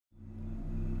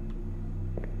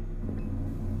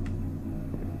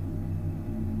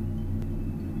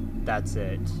That's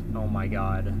it. Oh my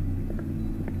god.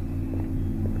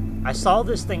 I saw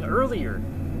this thing earlier.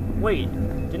 Wait,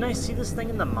 didn't I see this thing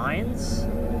in the mines?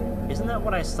 Isn't that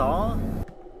what I saw?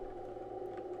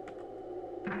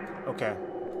 Okay.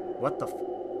 What the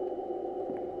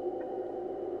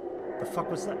fuck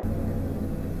was that?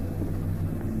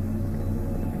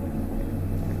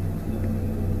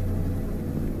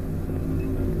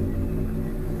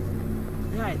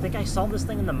 Yeah, I think I saw this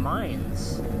thing in the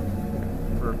mines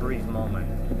for a brief moment.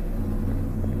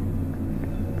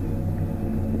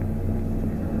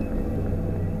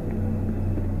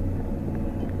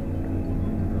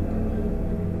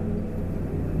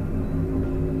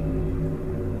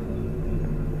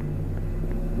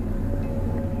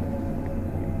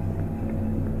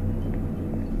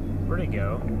 Where'd it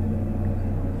go?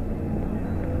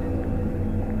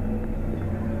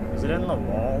 Is it in the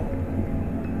wall?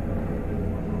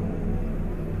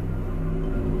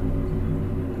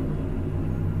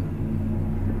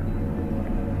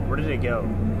 Where did it go?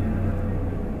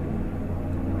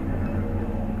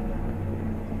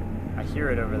 I hear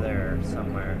it over there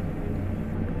somewhere.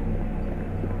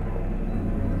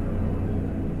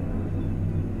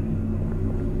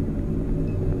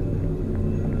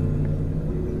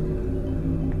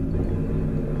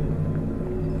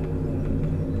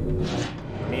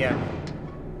 Yeah.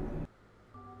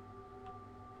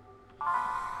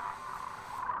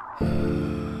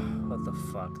 What the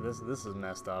fuck? This is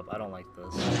messed up. I don't like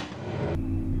this.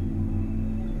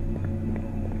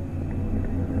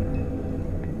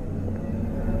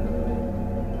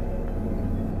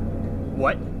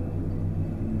 What?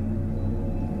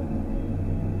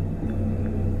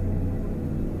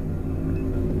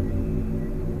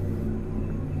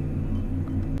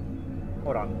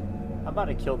 Hold on. I'm about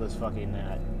to kill this fucking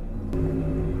gnat.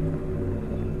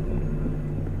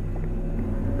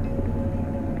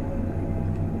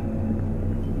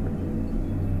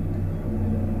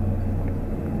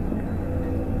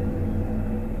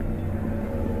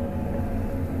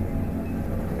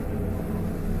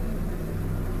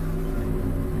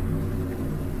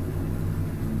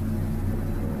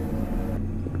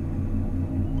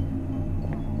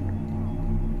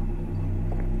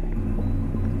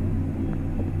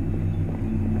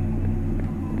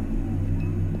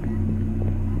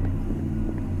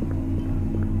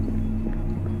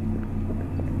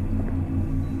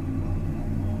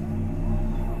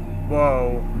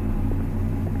 Whoa.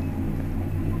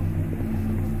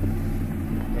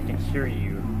 I can hear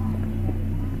you.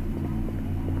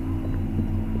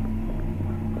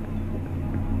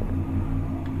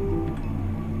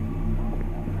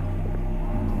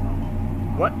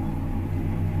 What?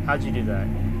 How'd you do that?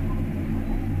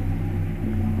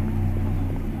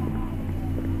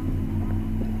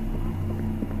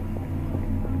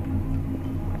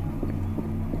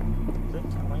 Is it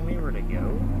telling me where to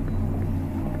go?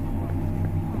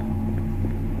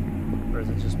 Or is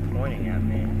it just pointing at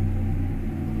me?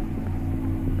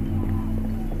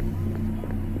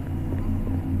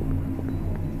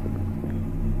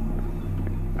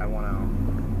 I want out.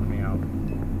 Let me out.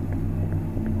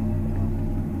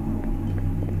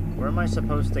 Where am I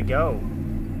supposed to go?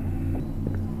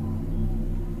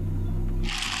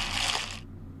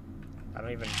 I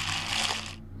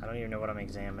don't even know what I'm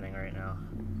examining right now.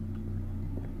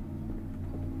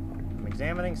 I'm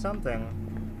examining something.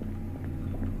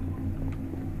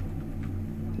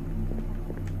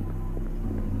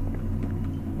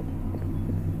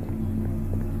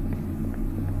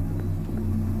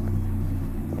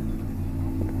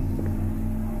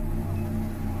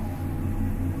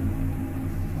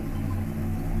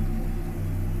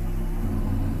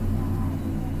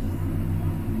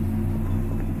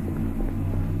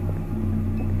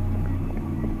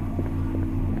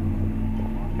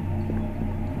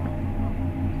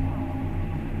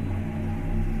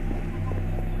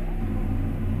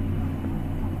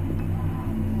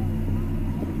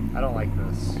 I don't like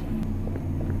this.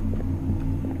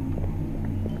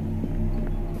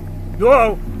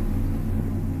 Whoa!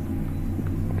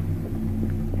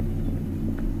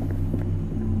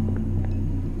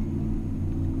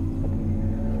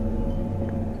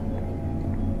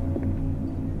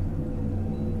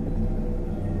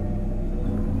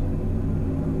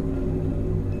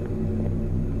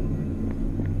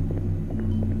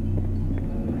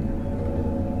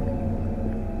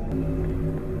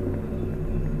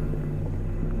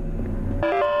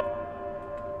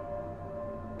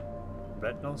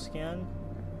 Retinal scan?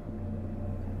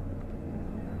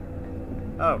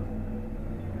 Oh.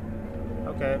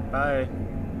 Okay, bye.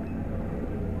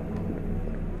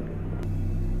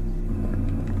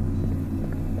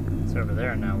 It's over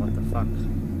there now, what the fuck?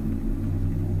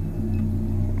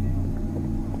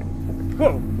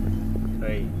 Whoa!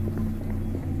 Hey.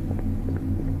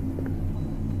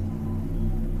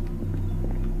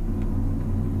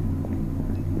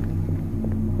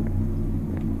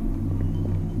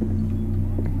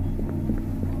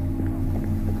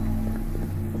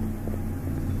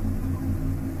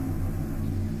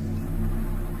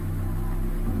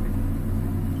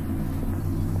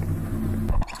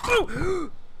 Oh!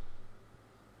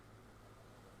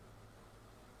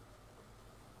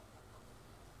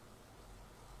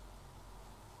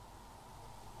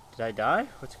 Did I die?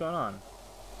 What's going on?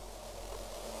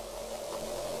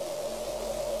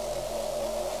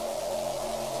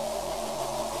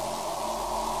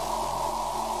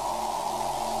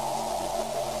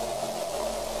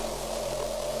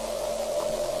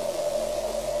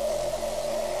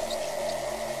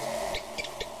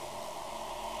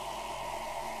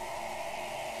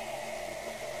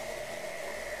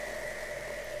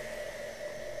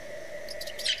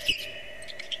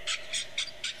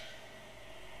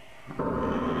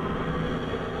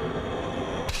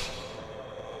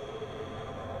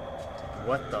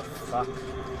 What the fuck?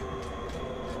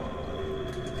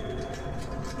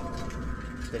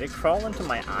 Did it crawl into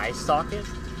my eye socket?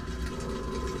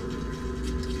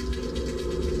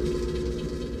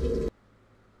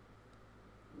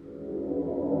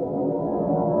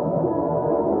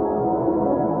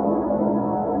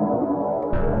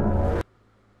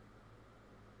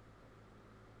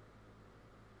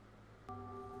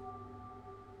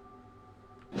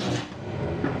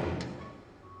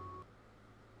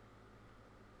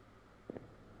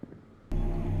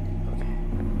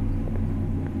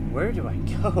 Where do I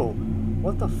go?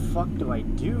 What the fuck do I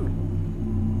do?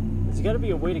 There's gotta be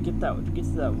a way to get to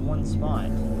that one spot.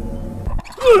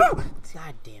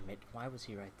 God damn it. Why was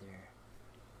he right there?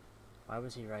 Why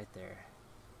was he right there?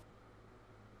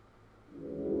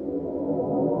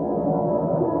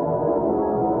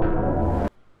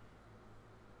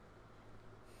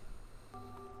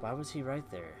 Why was he right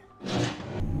there?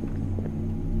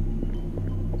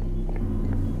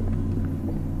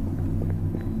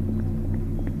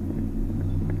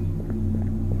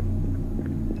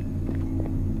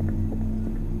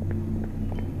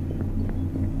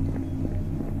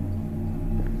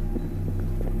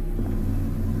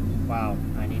 Wow,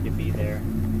 I need to be there.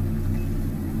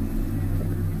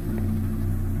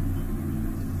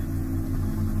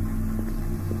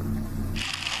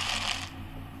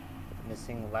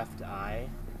 Missing left eye.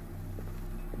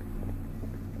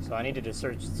 So I needed to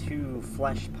search 2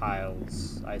 flesh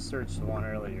piles. I searched one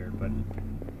earlier, but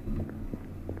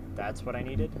that's what I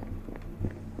needed?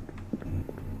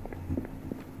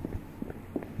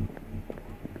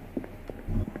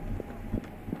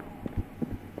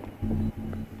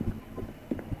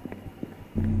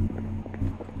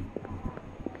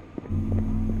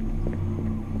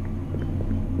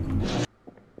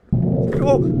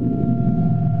 Oh!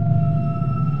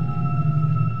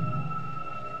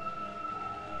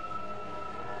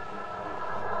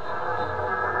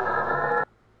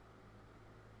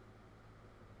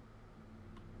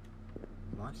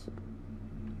 What?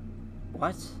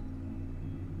 What?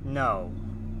 No.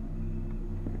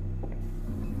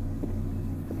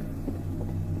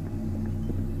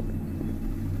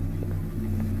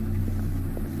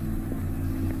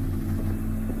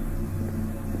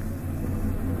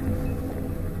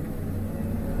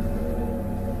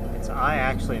 Eye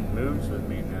actually moves with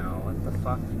me now. What the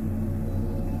fuck?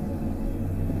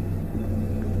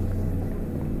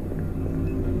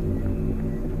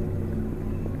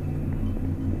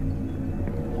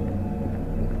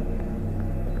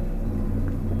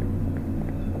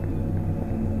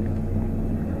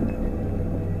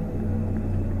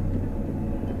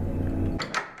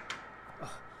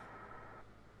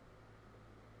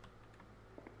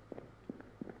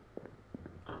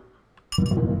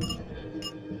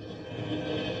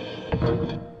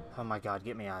 Oh my god,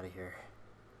 get me out of here.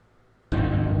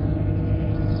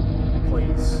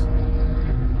 Please.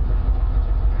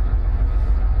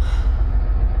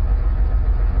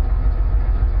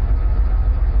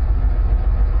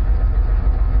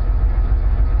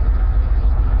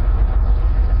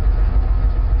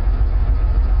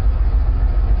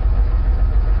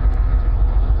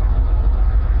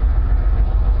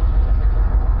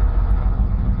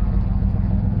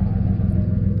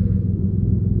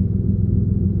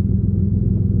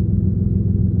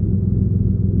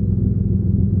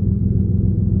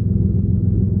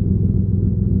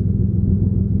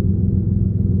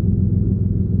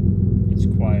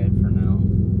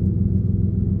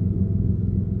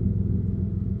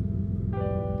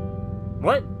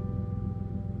 What?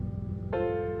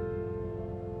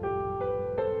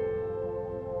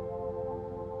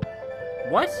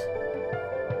 What?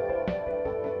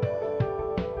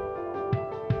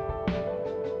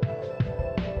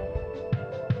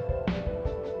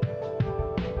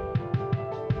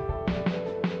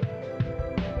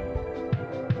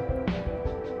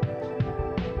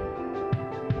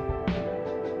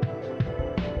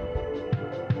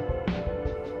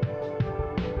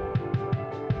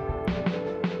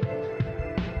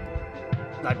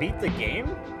 I beat the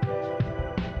game?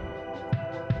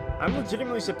 I'm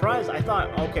legitimately surprised. I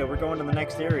thought, okay, we're going to the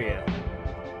next area.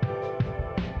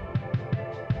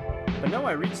 But no,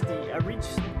 I reached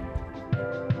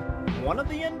one of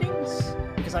the endings?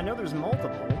 Because I know there's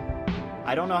multiple.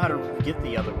 I don't know how to get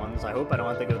the other ones. I hope I don't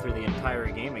have to go through the entire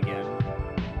game again.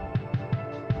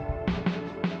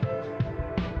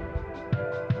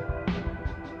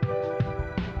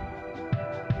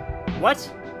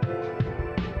 What?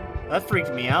 That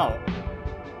freaked me out.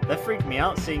 That freaked me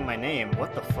out seeing my name.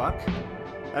 What the fuck?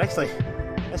 That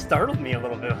startled me a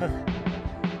little bit.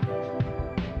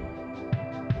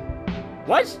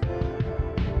 What?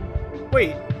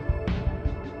 Wait.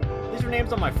 These are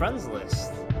names on my friends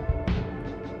list.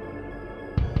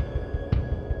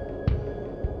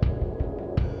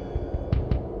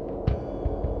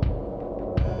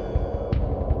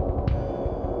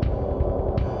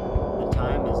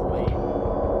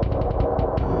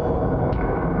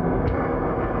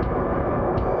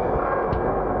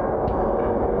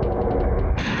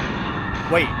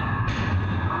 Wait.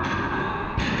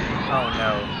 Oh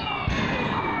no.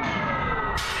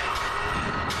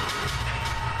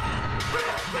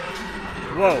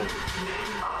 Whoa.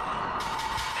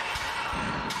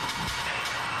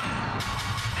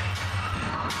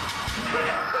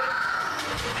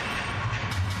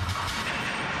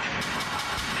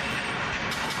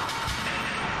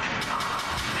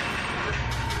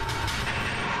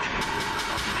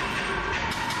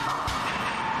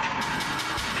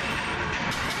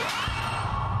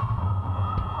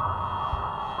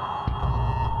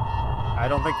 I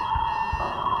don't think...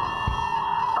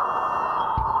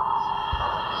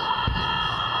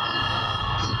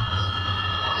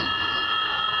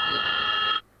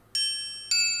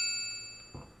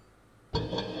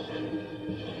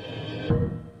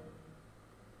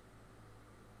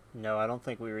 No, I don't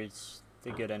think we reached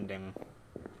the good ending.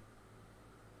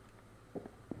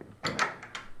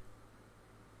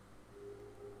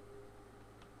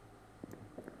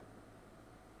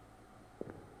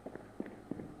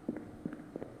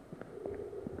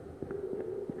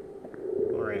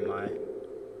 Where am I?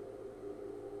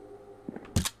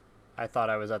 I thought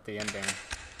I was at the ending.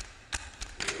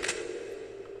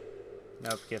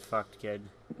 Nope, get fucked, kid.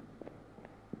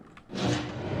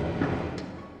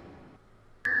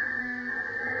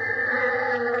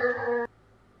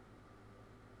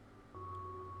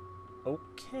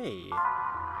 Okay.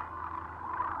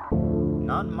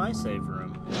 Not in my save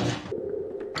room.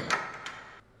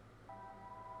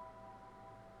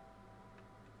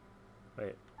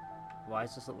 Wait, why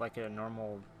does this look like a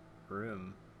normal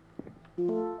room?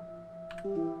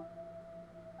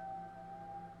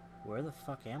 Where the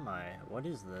fuck am I? What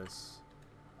is this?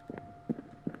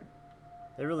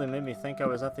 They really made me think I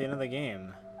was at the end of the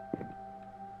game.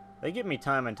 They give me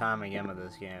time and time again with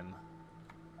this game.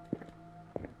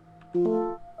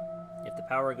 If the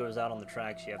power goes out on the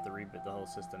tracks, you have to reboot the whole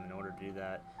system. In order to do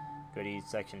that, go to each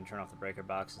section and turn off the breaker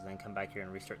boxes, then come back here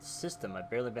and restart the system. I've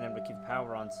barely been able to keep the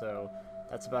power on, so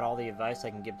that's about all the advice I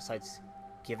can give besides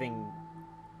giving...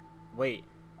 Wait,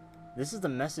 this is the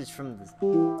message from the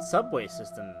subway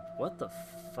system. What the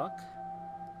fuck?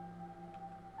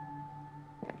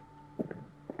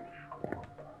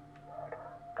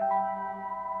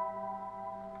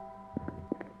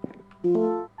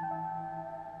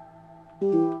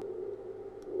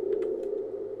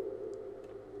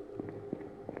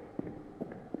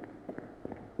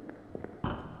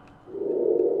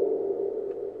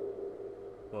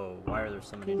 Whoa, why are there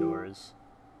so many doors?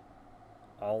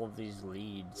 All of these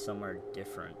lead somewhere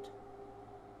different.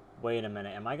 Wait a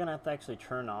minute, am I gonna have to actually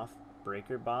turn off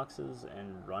breaker boxes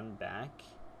and run back?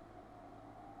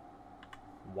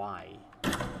 Why?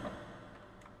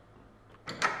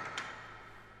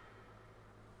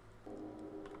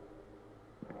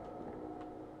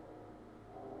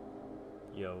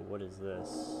 Yo, what is this?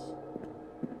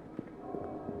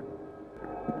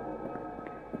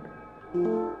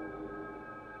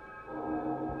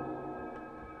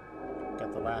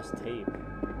 Got the last tape.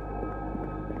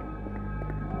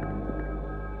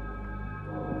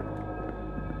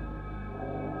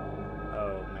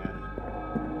 Oh, man.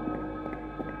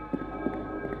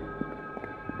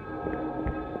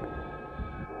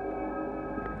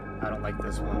 I don't like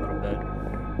this one little bit.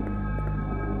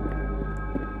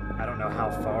 know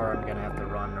how far I'm gonna have to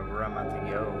run or where I'm gonna have to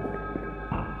go.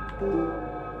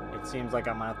 It seems like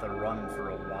I'm gonna have to run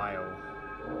for a while.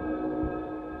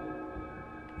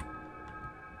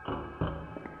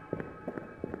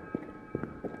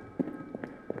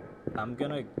 I'm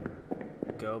gonna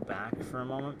go back for a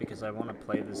moment because I want to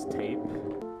play this tape.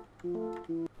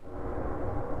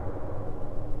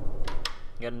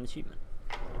 Got an achievement.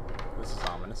 This is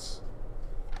ominous.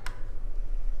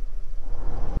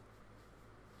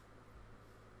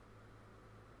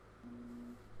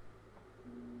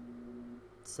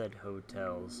 It said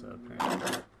hotel, so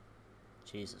apparently.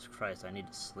 Jesus Christ, I need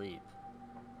to sleep.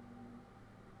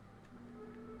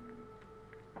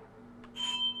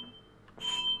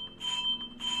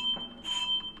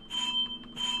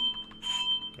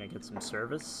 Can I get some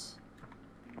service?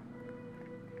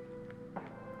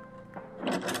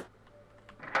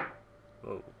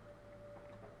 Whoa.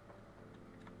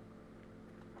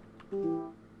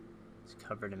 It's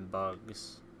covered in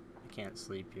bugs. I can't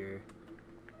sleep here.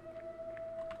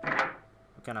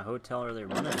 What kind of hotel are they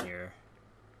running here?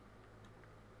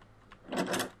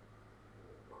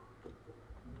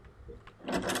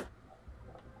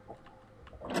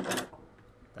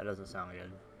 That doesn't sound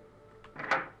good.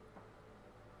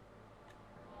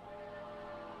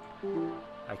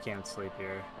 I can't sleep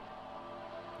here.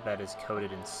 The bed is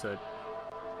coated in soot.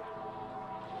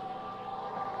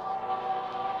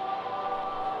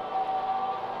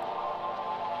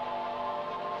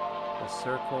 The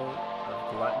circle of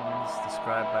gluttons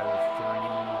described by the three...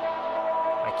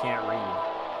 I can't read.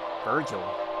 Virgil.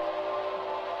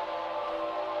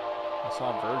 I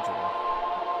saw Virgil.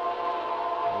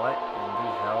 What in the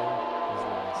hell is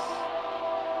this?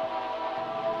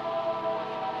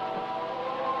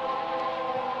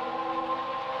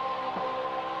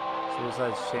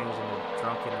 Suicide's changed into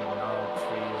drunken and gnarled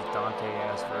trees. Dante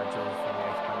asks Virgil for the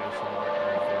explanation of the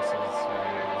voices he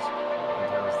hears and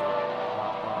tells the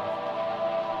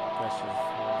I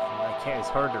can't, it's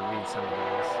hard to read some of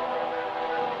these.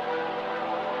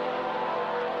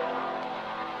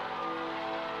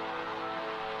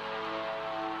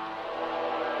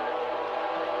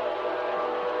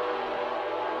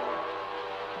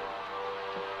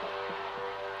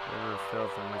 River of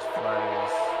filth in which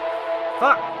flies.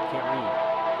 Fuck! Can't read.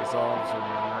 Dissolves or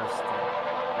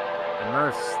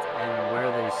immersed, and where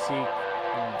they seek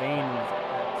in vain.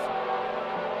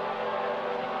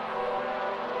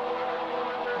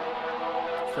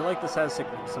 I feel like this has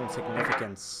some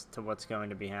significance to what's going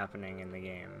to be happening in the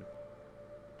game.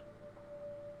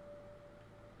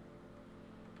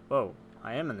 Whoa,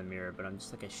 I am in the mirror, but I'm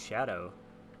just like a shadow.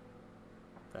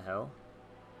 What the hell?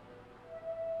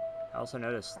 I also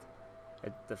noticed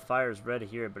the fire's red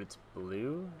here, but it's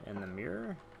blue in the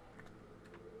mirror?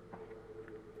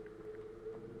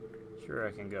 Sure,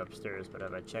 I can go upstairs, but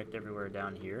have I checked everywhere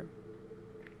down here?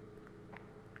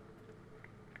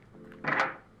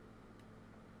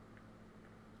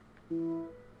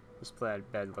 This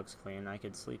bed looks clean. I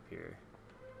could sleep here.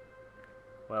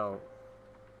 Well,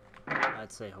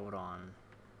 I'd say hold on.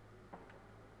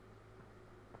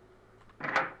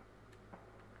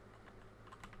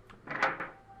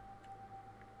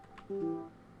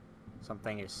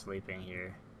 Something is sleeping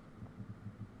here.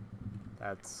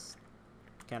 That's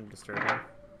kind of disturbing.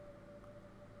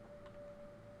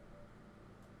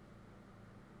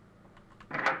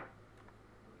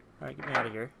 Alright, get me out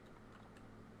of here.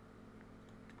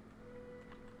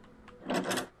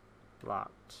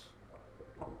 Locked.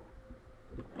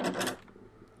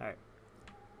 Alright.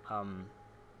 You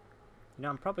know,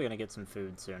 I'm probably gonna get some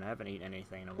food soon. I haven't eaten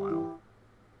anything in a while.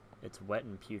 It's wet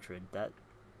and putrid. That...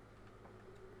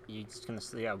 You just gonna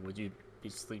sleep? Yeah, would you be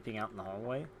sleeping out in the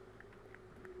hallway?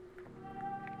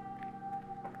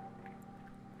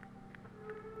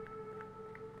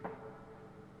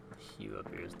 The hue up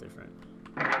here is different.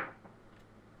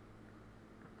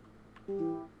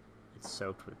 It's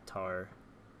soaked with tar.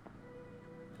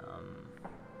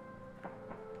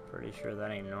 Pretty sure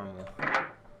that ain't normal.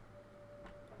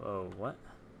 Whoa, what?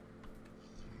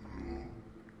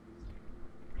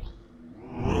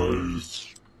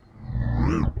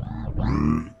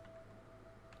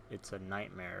 It's a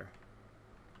nightmare.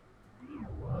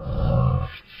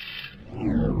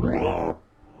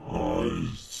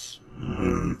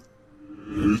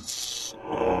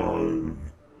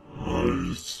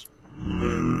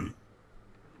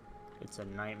 It's a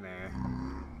nightmare.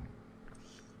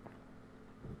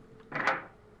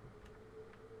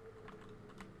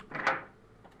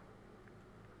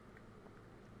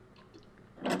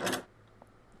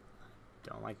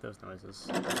 Don't like those noises.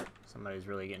 Somebody's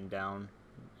really getting down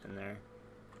in there.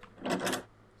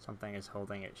 Something is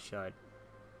holding it shut.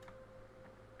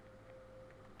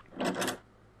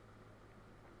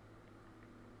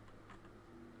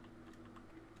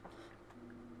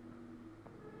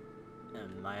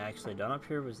 Am I actually done up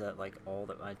here? Was that like all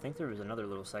that? I think there was another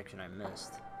little section I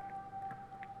missed.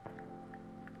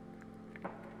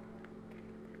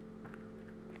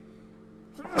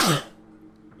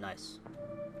 Nice.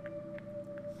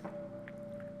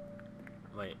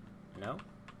 Wait, no?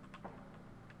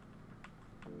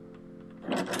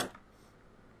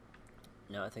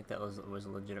 No, I think that was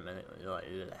legitimate.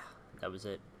 That was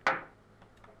it.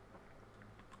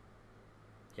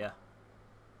 Yeah.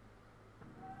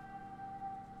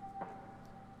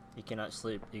 You cannot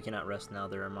sleep. You cannot rest now.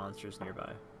 There are monsters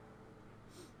nearby.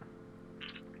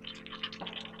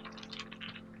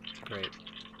 Great.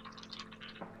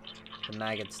 The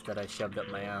maggots that I shoved up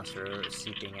my ass are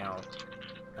seeping out.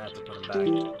 I have to put them back.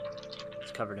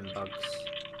 It's covered in bugs.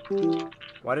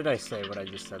 Why did I say what I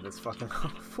just said? That's fucking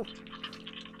awful.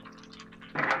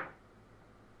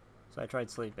 So I tried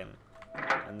sleeping.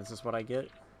 And this is what I get?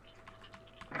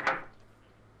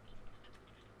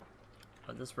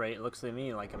 At this rate, it looks to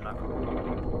me like I'm not...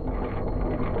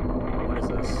 What is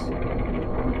this?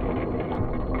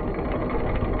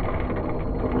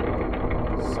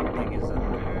 Something is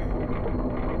in there.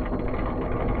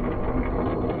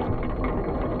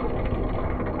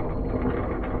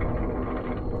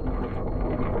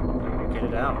 Get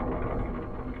it out.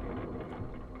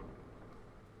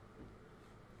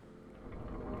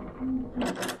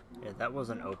 Yeah, that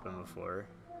wasn't open before.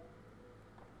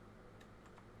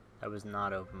 That was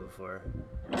not open before.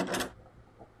 I've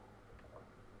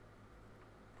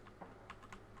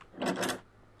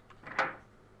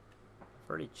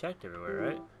already checked everywhere,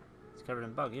 right? It's covered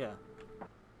in bug, yeah.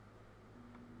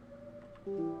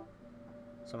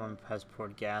 Someone has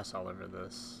poured gas all over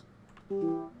this.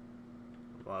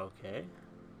 Well, okay.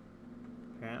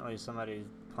 Apparently somebody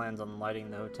plans on lighting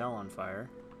the hotel on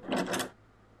fire.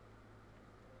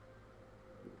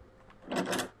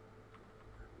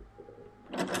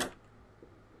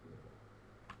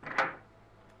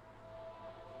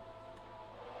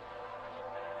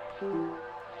 I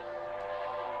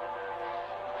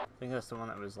think that's the one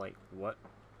that was like, what?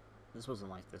 This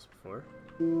wasn't like this before.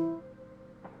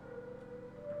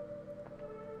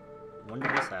 When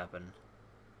did this happen?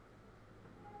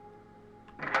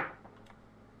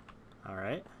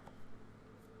 Alright.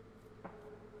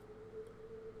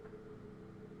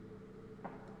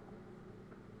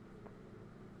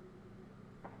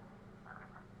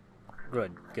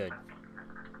 Good, good.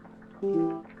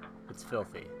 It's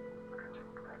filthy.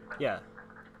 Yeah.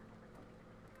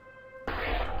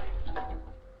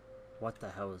 What the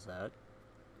hell is that?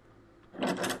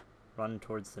 Run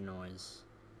towards the noise.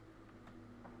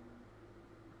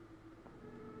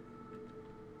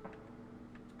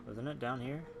 Wasn't it down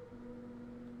here?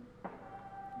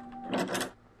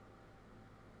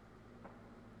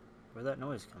 Where'd that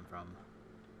noise come from?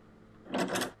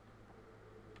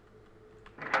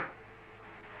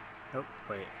 Nope,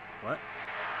 wait, what?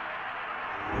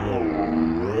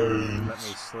 Let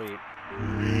me sleep.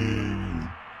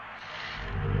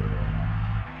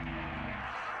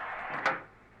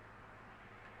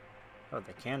 Oh,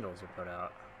 the candles are put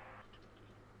out.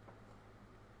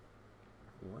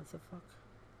 What the fuck?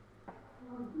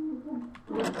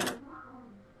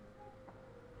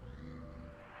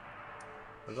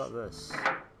 What about this?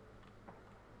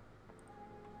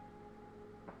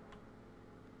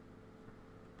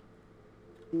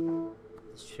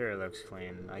 This chair looks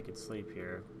clean. I could sleep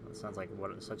here. It sounds like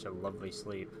such a lovely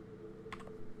sleep.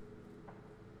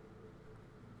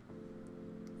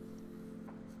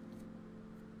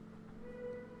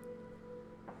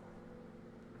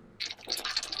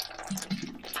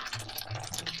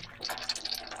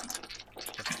 What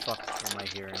the fuck am I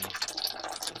hearing?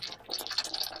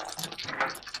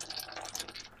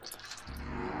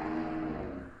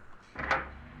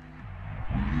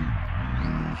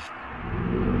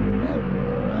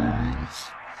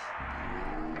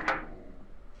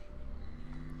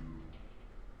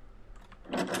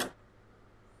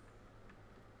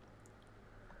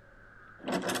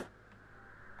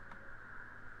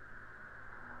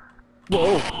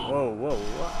 Whoa! Whoa, whoa,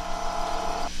 what?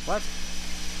 What?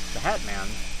 The Hat Man?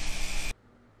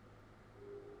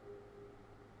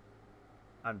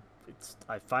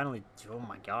 I finally, oh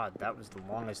my god, that was the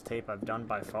longest tape I've done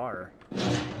by far.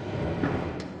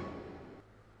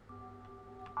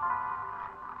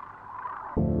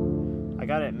 I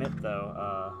gotta admit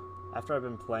though, after I've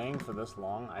been playing for this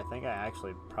long, I think I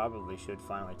actually probably should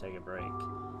finally take a break.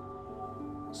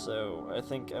 So, I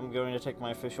think I'm going to take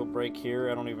my official break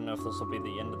here. I don't even know if this will be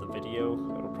the end of the video.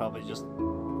 It'll probably just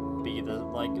be the,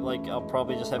 like I'll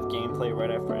probably just have gameplay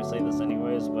right after I say this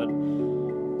anyways, but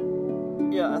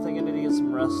yeah, I think I need to get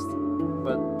some rest,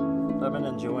 but I've been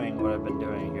enjoying what I've been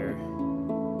doing here.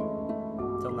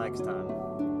 Till next time.